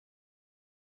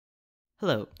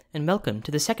Hello, and welcome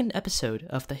to the second episode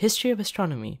of the History of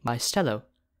Astronomy by Stello.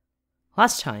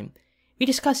 Last time, we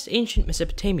discussed ancient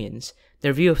Mesopotamians,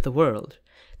 their view of the world,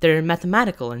 their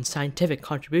mathematical and scientific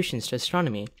contributions to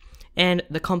astronomy, and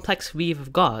the complex weave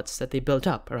of gods that they built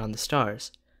up around the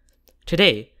stars.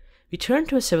 Today, we turn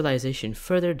to a civilization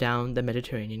further down the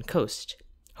Mediterranean coast,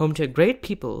 home to great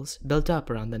peoples built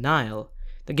up around the Nile,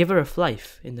 the giver of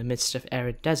life in the midst of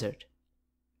arid desert.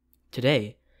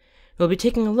 Today, we'll be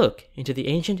taking a look into the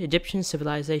ancient Egyptian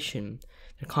civilization,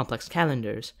 their complex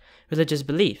calendars, religious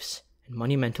beliefs, and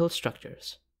monumental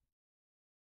structures.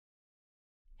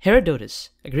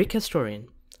 Herodotus, a Greek historian,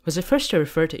 was the first to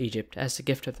refer to Egypt as the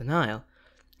gift of the Nile,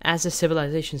 as the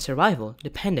civilization's survival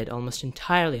depended almost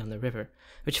entirely on the river,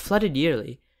 which flooded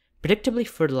yearly, predictably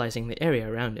fertilizing the area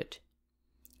around it.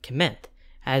 Kemet,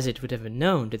 as it would have been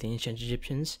known to the ancient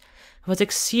Egyptians, was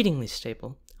exceedingly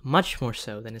stable, much more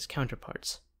so than its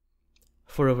counterparts.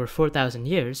 For over 4,000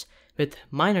 years, with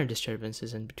minor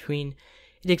disturbances in between,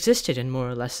 it existed in more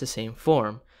or less the same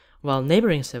form, while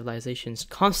neighboring civilizations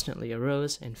constantly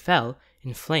arose and fell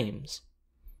in flames.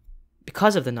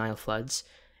 Because of the Nile floods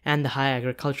and the high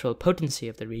agricultural potency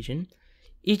of the region,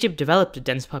 Egypt developed a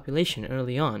dense population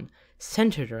early on,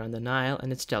 centered around the Nile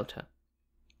and its delta.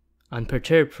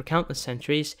 Unperturbed for countless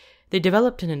centuries, they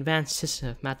developed an advanced system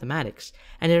of mathematics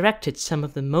and erected some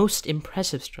of the most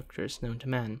impressive structures known to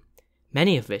man,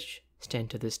 many of which stand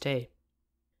to this day.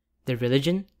 Their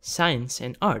religion, science,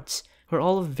 and arts were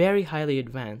all very highly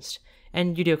advanced,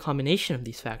 and due to a combination of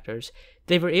these factors,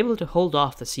 they were able to hold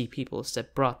off the sea peoples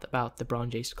that brought about the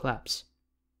Bronze Age collapse.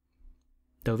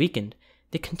 Though weakened,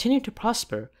 they continued to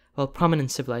prosper, while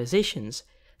prominent civilizations,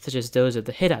 such as those of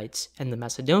the Hittites and the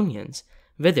Macedonians,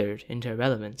 withered into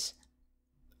irrelevance.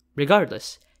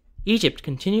 Regardless, Egypt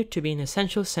continued to be an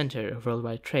essential center of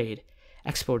worldwide trade,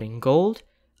 exporting gold,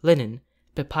 linen,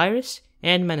 papyrus,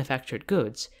 and manufactured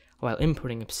goods, while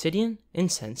importing obsidian,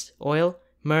 incense, oil,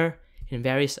 myrrh, and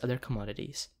various other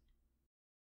commodities.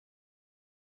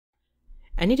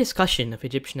 Any discussion of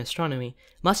Egyptian astronomy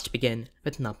must begin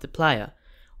with Nabta Playa,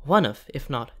 one of, if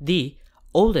not the,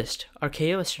 oldest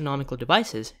archaeoastronomical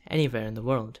devices anywhere in the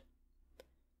world.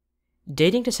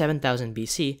 Dating to 7000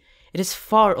 BC, it is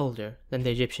far older than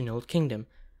the Egyptian Old Kingdom,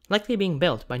 likely being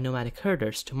built by nomadic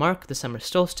herders to mark the summer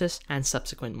solstice and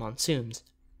subsequent monsoons.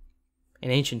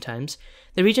 In ancient times,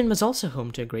 the region was also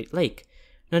home to a great lake,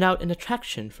 no doubt an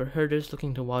attraction for herders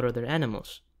looking to water their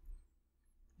animals.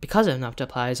 Because of Nabta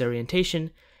Playa's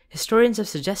orientation, historians have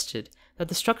suggested that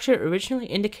the structure originally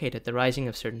indicated the rising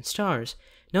of certain stars,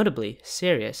 notably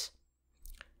Sirius.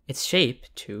 Its shape,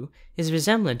 too, is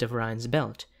resemblant of Orion's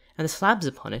belt, and the slabs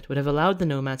upon it would have allowed the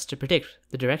nomads to predict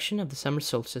the direction of the summer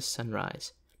solstice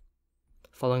sunrise.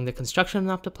 Following the construction of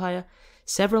Nabta Playa,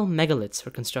 several megaliths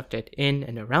were constructed in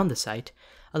and around the site,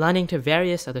 aligning to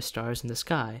various other stars in the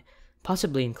sky,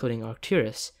 possibly including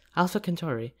Arcturus, Alpha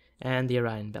Centauri, and the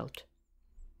Orion Belt.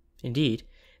 Indeed,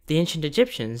 the ancient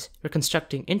Egyptians were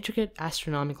constructing intricate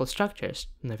astronomical structures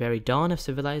from the very dawn of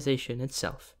civilization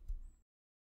itself.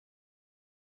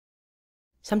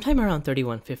 Sometime around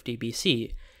 3150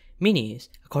 BC, Menes,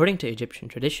 according to Egyptian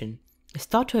tradition, is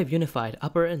thought to have unified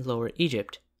Upper and Lower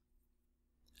Egypt.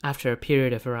 After a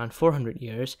period of around 400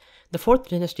 years, the 4th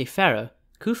dynasty pharaoh,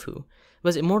 Khufu,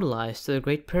 was immortalized to the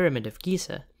Great Pyramid of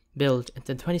Giza, built in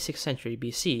the 26th century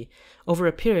BC over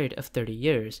a period of 30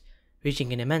 years,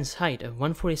 reaching an immense height of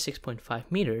 146.5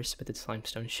 meters with its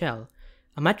limestone shell,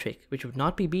 a metric which would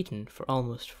not be beaten for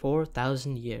almost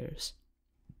 4,000 years.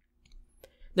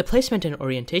 The placement and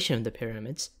orientation of the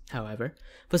pyramids, however,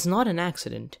 was not an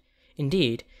accident.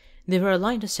 Indeed, they were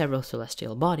aligned to several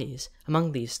celestial bodies,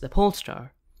 among these the pole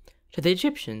star. To the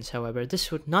Egyptians, however,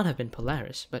 this would not have been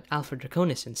Polaris, but Alpha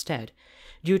Draconis instead,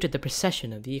 due to the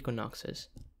precession of the equinoxes.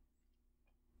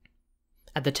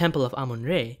 At the temple of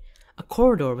Amun-Re, a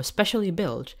corridor was specially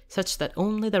built such that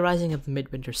only the rising of the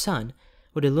midwinter sun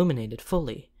would illuminate it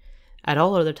fully. At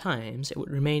all other times, it would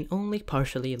remain only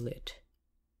partially lit.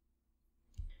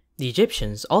 The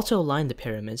Egyptians also aligned the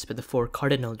pyramids with the 4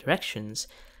 cardinal directions,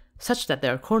 such that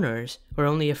their corners were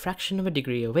only a fraction of a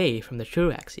degree away from the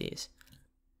true axes.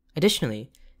 Additionally,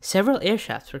 several air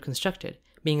shafts were constructed,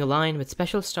 being aligned with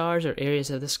special stars or areas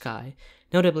of the sky,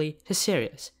 notably to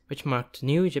Sirius, which marked the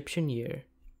new Egyptian year.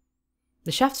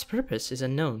 The shaft's purpose is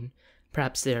unknown.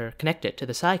 Perhaps they are connected to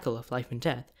the cycle of life and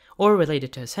death, or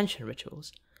related to ascension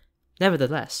rituals.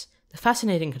 Nevertheless, the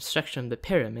fascinating construction of the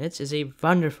pyramids is a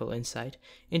wonderful insight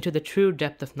into the true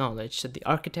depth of knowledge that the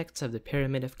architects of the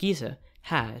Pyramid of Giza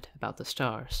had about the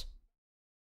stars.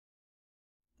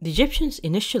 The Egyptians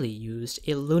initially used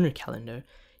a lunar calendar,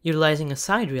 utilizing a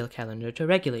sidereal calendar to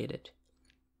regulate it.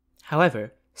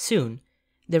 However, soon,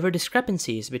 there were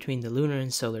discrepancies between the lunar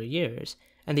and solar years,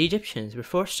 and the Egyptians were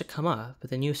forced to come up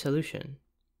with a new solution.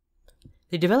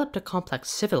 They developed a complex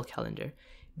civil calendar,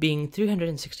 being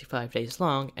 365 days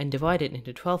long and divided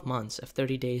into 12 months of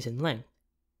 30 days in length.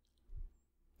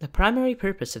 The primary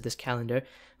purpose of this calendar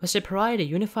was to provide a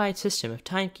unified system of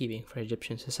timekeeping for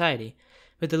Egyptian society,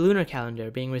 with the lunar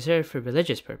calendar being reserved for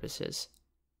religious purposes.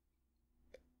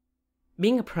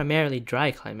 Being a primarily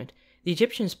dry climate, the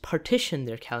Egyptians partitioned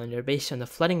their calendar based on the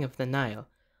flooding of the Nile.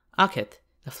 Akhet,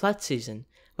 the flood season,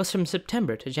 was from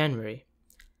September to January.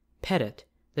 Peret,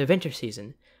 the winter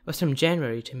season, was from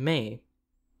January to May.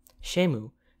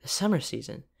 Shemu, the summer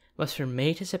season, was from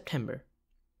May to September.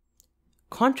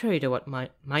 Contrary to what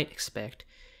might expect,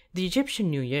 the Egyptian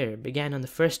New Year began on the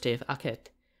first day of Akhet,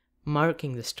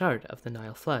 marking the start of the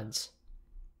Nile floods.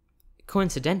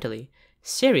 Coincidentally,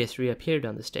 Sirius reappeared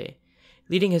on this day,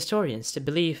 leading historians to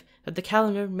believe that the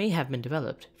calendar may have been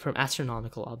developed from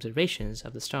astronomical observations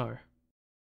of the star.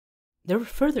 There were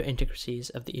further intricacies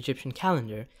of the Egyptian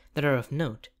calendar that are of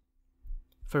note.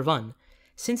 For one,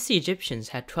 since the Egyptians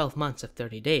had 12 months of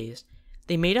 30 days,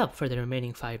 they made up for the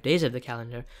remaining 5 days of the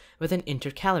calendar with an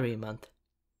intercalary month.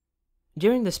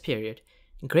 During this period,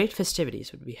 great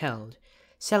festivities would be held,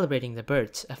 celebrating the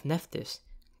births of Nephthys,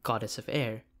 goddess of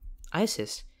air,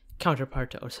 Isis,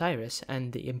 counterpart to Osiris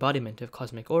and the embodiment of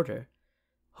cosmic order,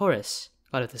 Horus,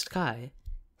 god of the sky,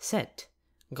 Set,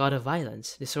 god of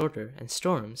violence, disorder, and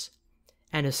storms,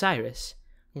 and Osiris,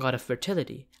 god of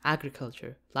fertility,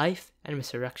 agriculture, life, and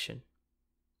resurrection.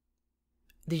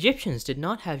 The Egyptians did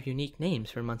not have unique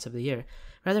names for months of the year,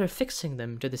 rather affixing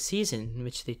them to the season in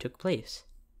which they took place.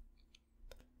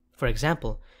 For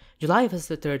example, July was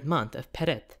the third month of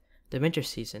Peret, the winter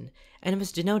season, and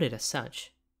was denoted as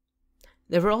such.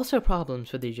 There were also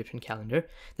problems with the Egyptian calendar,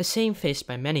 the same faced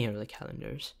by many early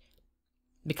calendars.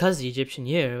 Because the Egyptian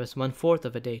year was 1/4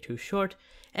 of a day too short,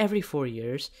 every 4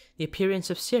 years the appearance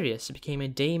of Sirius became a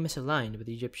day misaligned with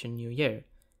the Egyptian New Year.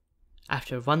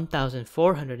 After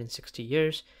 1,460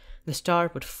 years, the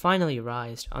star would finally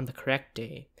rise on the correct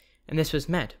day, and this was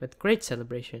met with great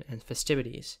celebration and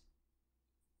festivities.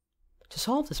 To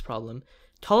solve this problem,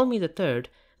 Ptolemy III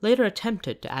later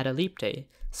attempted to add a leap day,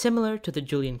 similar to the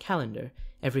Julian calendar,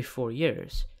 every 4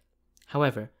 years.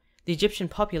 However, the Egyptian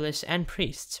populace and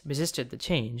priests resisted the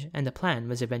change, and the plan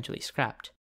was eventually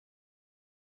scrapped.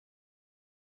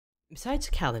 Besides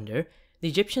a calendar, the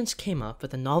Egyptians came up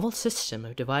with a novel system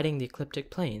of dividing the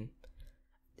ecliptic plane.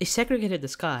 They segregated the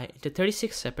sky into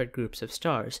 36 separate groups of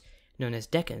stars, known as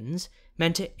Decans,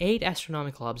 meant to aid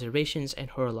astronomical observations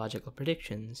and horological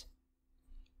predictions.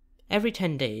 Every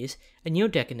 10 days, a new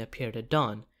decan appeared at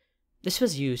dawn. This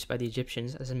was used by the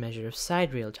Egyptians as a measure of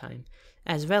sidereal time,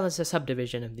 as well as a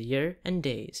subdivision of the year and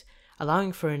days,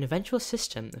 allowing for an eventual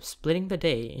system of splitting the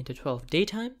day into 12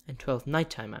 daytime and 12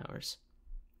 nighttime hours.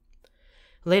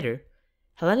 Later,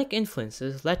 Hellenic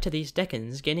influences led to these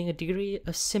decans gaining a degree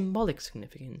of symbolic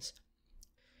significance.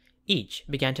 Each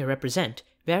began to represent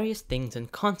various things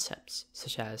and concepts,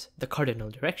 such as the cardinal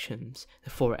directions, the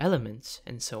 4 elements,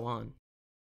 and so on.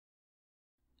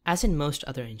 As in most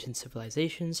other ancient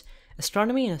civilizations,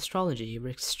 astronomy and astrology were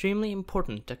extremely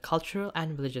important to cultural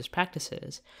and religious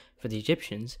practices, for the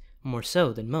Egyptians more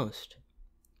so than most.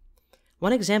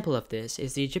 One example of this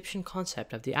is the Egyptian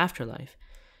concept of the afterlife,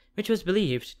 which was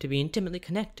believed to be intimately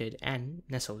connected and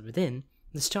nestled within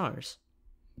the stars.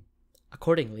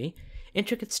 Accordingly,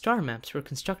 intricate star maps were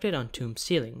constructed on tomb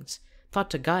ceilings, thought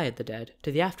to guide the dead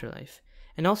to the afterlife,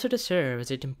 and also to serve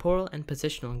as a temporal and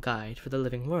positional guide for the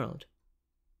living world.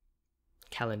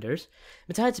 Calendars,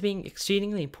 besides being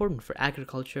exceedingly important for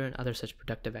agriculture and other such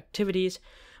productive activities,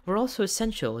 were also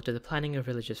essential to the planning of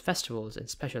religious festivals and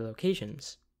special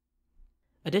occasions.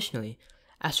 Additionally,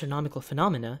 astronomical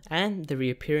phenomena and the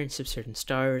reappearance of certain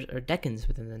stars or decans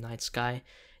within the night sky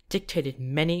dictated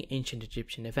many ancient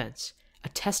Egyptian events, a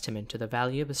testament to the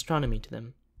value of astronomy to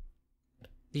them.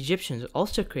 The Egyptians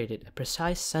also created a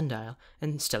precise sundial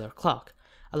and stellar clock,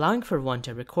 allowing for one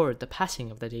to record the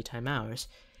passing of the daytime hours,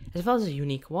 as well as a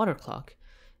unique water clock,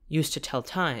 used to tell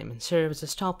time and serve as a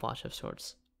stopwatch of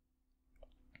sorts.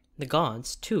 The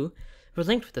gods, too, were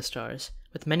linked with the stars,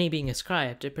 with many being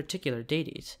ascribed to particular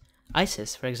deities.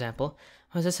 Isis, for example,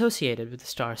 was associated with the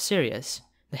star Sirius,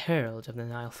 the herald of the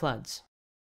Nile floods.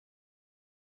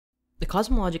 The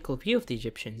cosmological view of the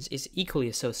Egyptians is equally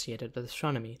associated with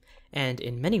astronomy, and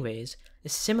in many ways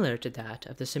is similar to that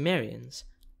of the Sumerians.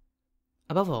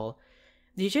 Above all,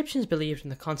 the Egyptians believed in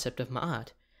the concept of Ma'at,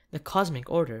 the cosmic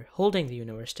order holding the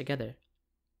universe together.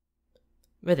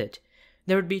 With it,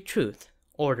 there would be truth,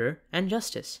 order, and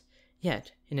justice,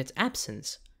 yet, in its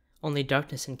absence, only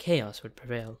darkness and chaos would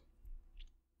prevail.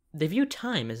 They viewed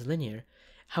time as linear,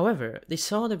 however, they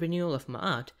saw the renewal of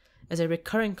Ma'at as a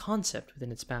recurring concept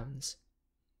within its bounds.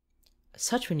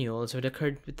 Such renewals would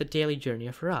occur with the daily journey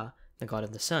of Ra, the god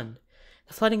of the sun,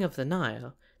 the flooding of the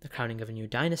Nile, the crowning of a new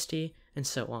dynasty, and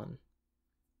so on.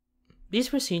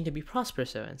 These were seen to be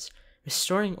prosperous events,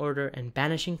 restoring order and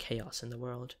banishing chaos in the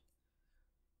world.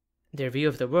 Their view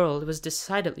of the world was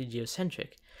decidedly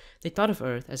geocentric. They thought of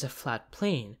Earth as a flat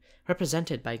plane,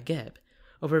 represented by Geb,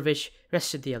 over which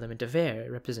rested the element of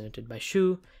air, represented by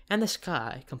Shu, and the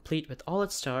sky, complete with all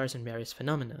its stars and various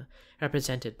phenomena,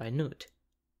 represented by Nut.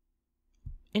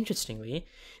 Interestingly,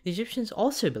 the Egyptians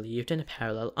also believed in a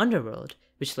parallel underworld,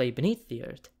 which lay beneath the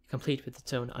earth, complete with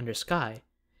its own undersky.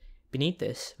 Beneath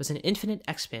this was an infinite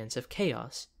expanse of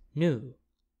chaos, Nu.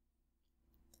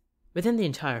 Within the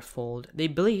entire fold, they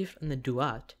believed in the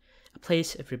Duat, a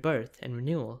place of rebirth and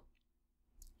renewal.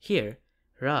 Here,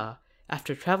 Ra,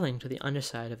 after traveling to the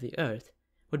underside of the earth,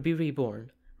 would be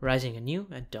reborn, rising anew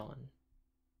at dawn.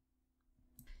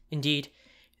 Indeed,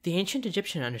 the ancient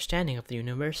Egyptian understanding of the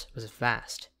universe was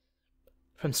vast.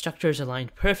 From structures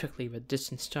aligned perfectly with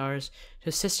distant stars to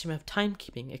a system of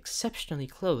timekeeping exceptionally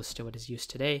close to what is used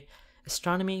today,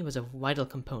 astronomy was a vital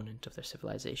component of their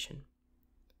civilization.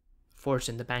 Forged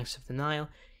in the banks of the Nile,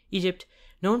 Egypt,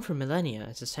 known for millennia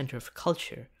as a center of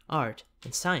culture, art,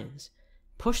 and science,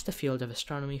 pushed the field of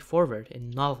astronomy forward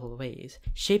in novel ways,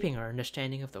 shaping our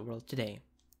understanding of the world today.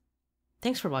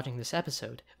 Thanks for watching this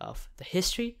episode of The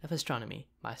History of Astronomy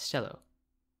by Stello.